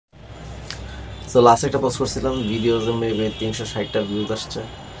So last একটা post করছিলাম, videos maybe 360টা views আসছে,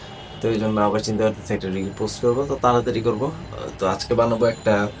 তো এই জন্য আবার চিন্তা করতেছি একটা রিল পোস্ট করবো, তো তাড়াতাড়ি করবো। তো আজকে বানাবো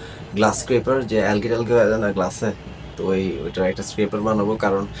একটা গ্লাস স্ক্রেপার, যে অ্যালগি টালগি হয় না গ্লাসে, তো ওইটার একটা স্ক্রেপার বানাবো।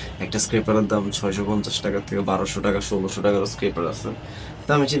 কারণ একটা স্ক্রেপারের দাম 650 টাকা থেকে 1200 টাকা, 1600 টাকারও স্ক্রেপার আছে। তো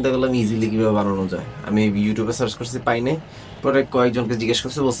আমি চিন্তা করলাম ইজিলি কীভাবে বানানো যায়। আমি ইউটিউবে সার্চ করছি, পাই নাই। পরে কয়েকজনকে জিজ্ঞেস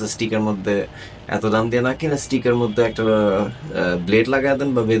করছি, বলছে স্টিকের মধ্যে এত দাম দিয়ে না কিনা, স্টিকের মধ্যে একটা ব্লেড লাগাই দেন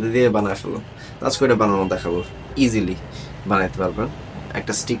বা বেঁধে দিয়ে বানায় ফেলো। তো আজকে ওইটা বানানো দেখাবো, ইজিলি বানাইতে পারবেন।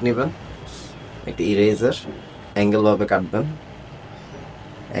 একটা স্টিক নেবেন, একটা ইরেজার, অ্যাঙ্গেলভাবে কাটবেন।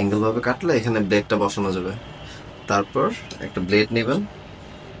 অ্যাঙ্গেলভাবে কাটলে এখানে ব্লেডটা বসানো যাবে। তারপর একটা ব্লেড নেবেন,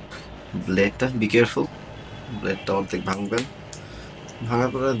 ব্লেডটা বি কেয়ারফুল, ব্লেডটা অর্ধেক ভাঙবেন। ভাঙার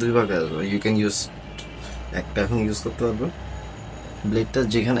পরে দুই ভাগে আসবে, ইউ ক্যান ইউজ একটা এখন ইউজ করতে পারবেন। ব্লেডটা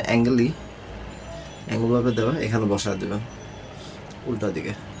যেখানে অ্যাঙ্গেলভাবে দেওয়া এখানে বসায় দেবেন উল্টা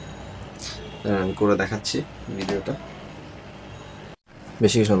দিকে। আমি করে দেখাচ্ছি ভিডিওটা।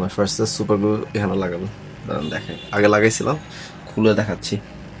 বেশি কিছু না, ফার্স্টে সুপার গ্লু এখানে লাগাবো। দেখেন আগে লাগাইছিলাম, খুলে দেখাচ্ছি।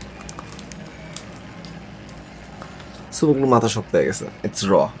 সুপার গ্লু মাথা শক্ত হয়ে গেছে,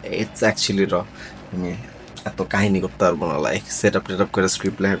 ইটস অ্যাকচুয়ালি র। আমি এত কাহিনী করতে পারবো না, লাইক সেট আপ করে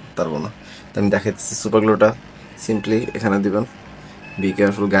স্ক্রিপ্ট লেখা করতে পারবো না। তো আমি দেখাচ্ছি সুপার গ্লুটা সিম্পলি এখানে দিবেন, বি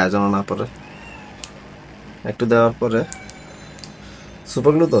কেয়ারফুল গায়ে যেন না পড়ে। একটু দেওয়ার পরে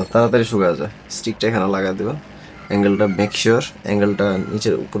সুপার গ্লু তো তাড়াতাড়ি শুকায় যায়, স্টিকটা এখানে লাগা দেবেন। অ্যাঙ্গেলটা মেক শিওর অ্যাঙ্গেলটা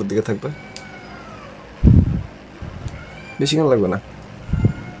নিচের উপরের দিকে থাকবে, বেশিক্ষণ লাগবে না।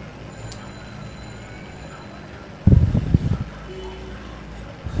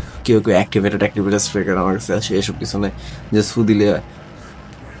 কেউ অ্যাক্টিভেটেড স্প্রে করে, আমার কাছে আসে এসব কিছু নেই, যে সু দিলে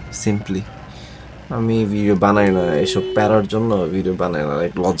সিম্পলি। আমি ভিডিও বানাই না এসব প্যারার জন্য, ভিডিও বানাই না,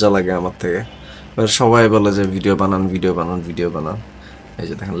 লজ্জা লাগে আমার থেকে। সবাই বলে যে ভিডিও বানান, এই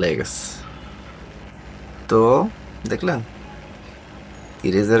যে দেখেন লেগে গেছে। তো দেখলেন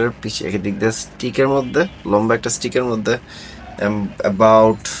ইরেজারের পিছিয়ে এদিক দিয়ে স্টিকের মধ্যে, লম্বা একটা স্টিকের মধ্যে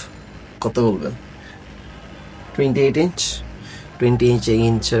অ্যাবাউট কত বলবেন, 28 ইঞ্চ, 28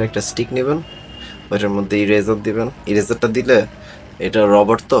 ইঞ্চের একটা স্টিক নেবেন। ওইটার মধ্যে ইরেজার দিবেন। ইরেজারটা দিলে এটা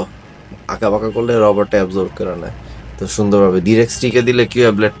রবার তো, আঁকা বাঁকা করলে রবারটা অ্যাবজর্ব করে নেয় তো সুন্দরভাবে। ডিরেক্ট স্টিকে দিলে কি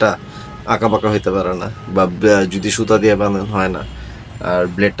হয়, ব্লেডটা আঁকা বাঁকা হইতে পারে না, বা যদি সুতা দিয়ে বানানো হয় না। আর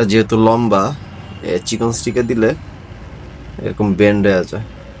ব্লেডটা যেহেতু লম্বা, চিকন স্টিকে দিলে এরকম বেন্ড হয়ে যায়,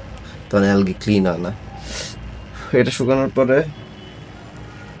 তখন অ্যালগি ক্লিন হয় না। এটা শুকানোর পরে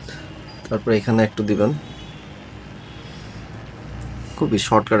তারপরে এখানে একটু দিবেন। খুবই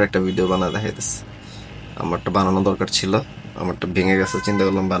শর্টকাট একটা ভিডিও বানায় দেখাইতেছে। আমারটা বানানো দরকার ছিল, আমারটা ভেঙে গেছে, চিন্তা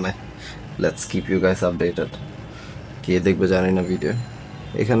করলাম বানাই। Let's keep you guys updated. কে দেখবে জানি না ভিডিও।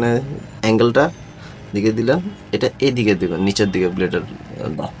 এখানে অ্যাঙ্গেলটা দিকে দিলেন, এটা এদিকে দিবেন, নিচের দিকে ব্লেডের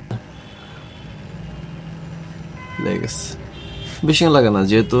লেগে গেছে। বেশি লাগে না,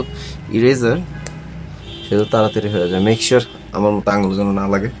 যেহেতু ইরেজার সেহেতু তাড়াতাড়ি হয়ে যায়। মেক শিওর আমার মতো আঙুল যেন না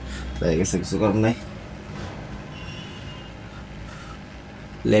লাগে। লেগে গেছে, কিছু করার নাই।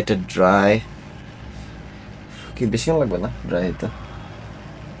 Let it dry. কি বেশি লাগবে না ড্রাই হইতে,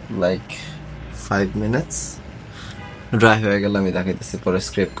 লাইক 5 মিনিটস। ড্রাই হয়ে গেলে আমি দেখাইতেছি পরে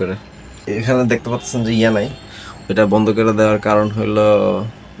স্ক্রেপ করে। এখানে দেখতে পাচ্ছেন যে নাই, এটা বন্ধ করে দেওয়ার কারণ হলো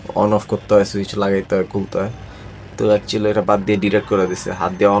অন অফ করতে হয়, সুইচ লাগাইতে হয়, খুলতে হয়। তো অ্যাকচুয়ালি এটা বাদ দিয়ে ডিরেক্ট করে দিছে,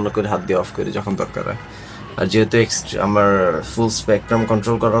 হাত দিয়ে অন করে হাত দিয়ে অফ করে যখন দরকার হয়। আর যেহেতু আমার ফুল স্পেকট্রাম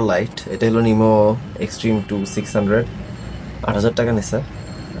কন্ট্রোল করা লাইট, এটা হলো নিমো এক্সট্রিম 600, 8,000 টাকা নিছে।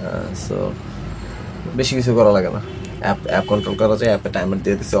 সো বেশি কিছু করা লাগে না, অ্যাপ কন্ট্রোল করা যায়, অ্যাপে টাইমার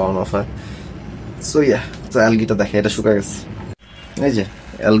দিয়ে দিচ্ছে, অন অফ হয়। সো তো অ্যালগিটা দেখে, এটা শুকা গেছে, এই যে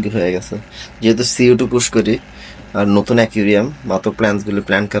অ্যালগি হয়ে গেছে। যেহেতু CO2 পুশ করি, আর নতুন অ্যাকুয়ারিয়াম মাত্র প্ল্যান্টসগুলো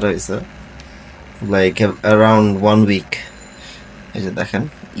প্ল্যান করা হয়েছে লাইক অ্যারাউন্ড 1 উইক। এই যে দেখেন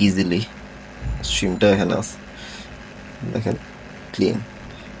ইজিলি স্ট্রিমটা এখানে আছে, দেখেন ক্লিন,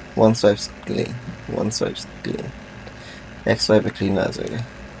 ওয়ান সোয়াইপস ক্লিন, এক সোয়াইপে ক্লিন আছে জায়গায়,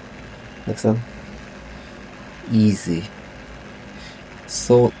 দেখছেন? Easy,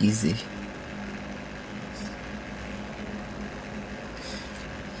 so easy.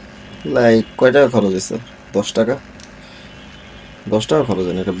 লাইক কয় টাকা খরচ হয়েছে? 10 টাকা, 10 টাকা খরচ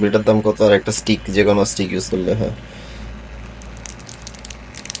হয় না। একটা ব্লেডের দাম কত, আর একটা স্টিক, যে কোনো স্টিক ইউজ করলে হয়।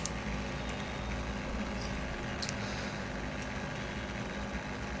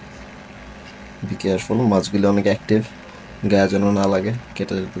 বি কেয়ারফুল, মাছগুলো অনেক অ্যাক্টিভ, গায়ে যেন না লাগে,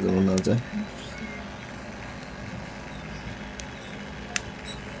 কেটে যেতে যেন না যায়।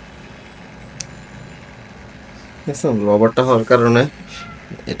 দেখছেন রবারটা হওয়ার কারণে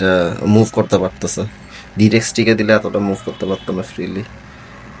এটা মুভ করতে পারতেছে, ডিরেক্ট স্টিকে দিলে এতটা মুভ করতে পারতো না ফ্রিলি।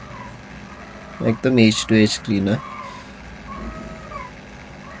 একদম এইচ টু এইচ ক্লিন হয়।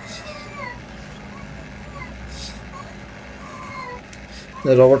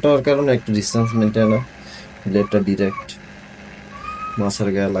 রবার হওয়ার কারণে একটু ডিস্টেন্স মেনটেন হয়, ব্লেডটা ডিরেক্ট মাছের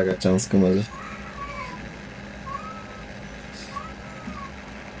গায়ে লাগার চান্স কমে যায়।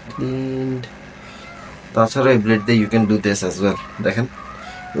 ক্লিনড। তাছাড়া এই ব্লেড দিয়ে you can do this as well. দেখেন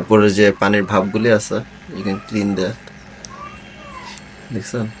উপরে যে পানির ভাবগুলি আছে, ইউ ক্যান ক্লিন দ্যাট।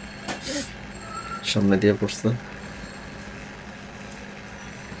 দেখছেন সামনে দিয়ে পড়ছে।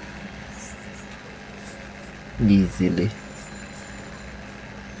 ইজিলি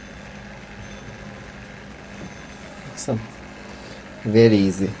দেখছেন, ভেরি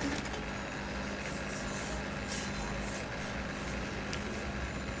ইজি।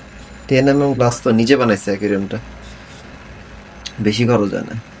 10 mm গ্লাস তো নিজে বানাইছে অ্যাকুয়ারিয়ামটা, বেশি খরচ হয়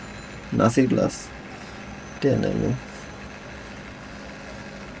না। Nasir glass 10 mm।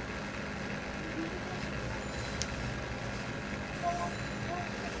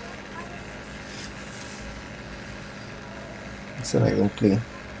 একদম clean.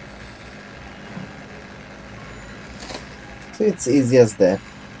 So it's easy as that.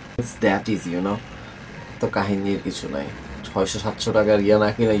 It's that easy, you know. তো কাহিনীর কিছু নাই। 600-700 টাকার ইয়া না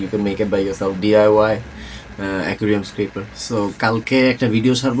কিনা you can make it by yourself, DIY aquarium scraper. So কালকে একটা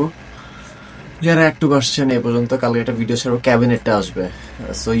ভিডিও ছাড়বো, যারা একটু আসছেন এ পর্যন্ত, কালকে একটা ভিডিও ছাড়বো, ক্যাবিনেটটা আসবে।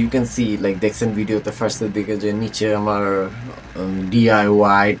 So you can see like দেখছেন ভিডিওতে ফার্স্টের দিকে যে নিচে আমার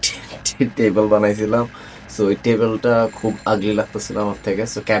DIY টেবিল বানাইছিলাম। সো ওই টেবিলটা খুব আগলি লাগতেছিল আমার থেকে।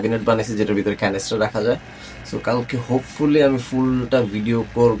 সো ক্যাবিনেট বানাইছি যেটার ভিতরে ক্যানিস্টার রাখা যায়। সো কালকে হোপফুলি আমি ফুলটা ভিডিও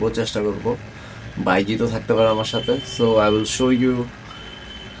করবো, চেষ্টা করবো। বাইজি তো থাকতে পারে আমার সাথে। So I will show you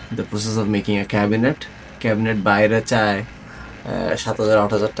the process of making A cabinet. Cabinet বাইরে চায়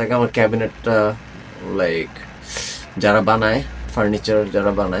 7,000-8,000 টাকা। আমার ক্যাবিনেটটা লাইক যারা বানায়, ফার্নিচার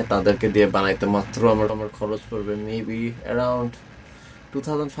যারা বানায় তাদেরকে দিয়ে বানাইতে মাত্র আমার খরচ পড়বে মেবি অ্যারাউন্ড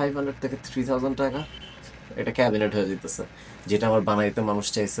 2,500 থেকে 3,000 টাকা। এটা ক্যাবিনেট হয়ে যেতেছে, যেটা আমার বানাইতে মানুষ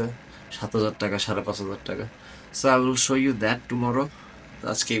চাইছে 7,000 টাকা, 5,500 টাকা। So I will show you that tomorrow.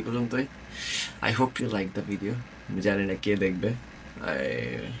 আজকে এই পর্যন্তই। I hope you like the video. আমি জানি না কে দেখবে।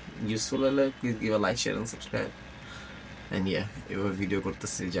 ইউজফুল হলে please give a like, share and subscribe. And ইয়া, এভাবে ভিডিও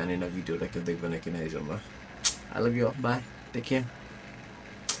করতেছি, জানি না ভিডিওটা কেউ দেখবে নাকি না, এই জন্য। I love you, by, take care.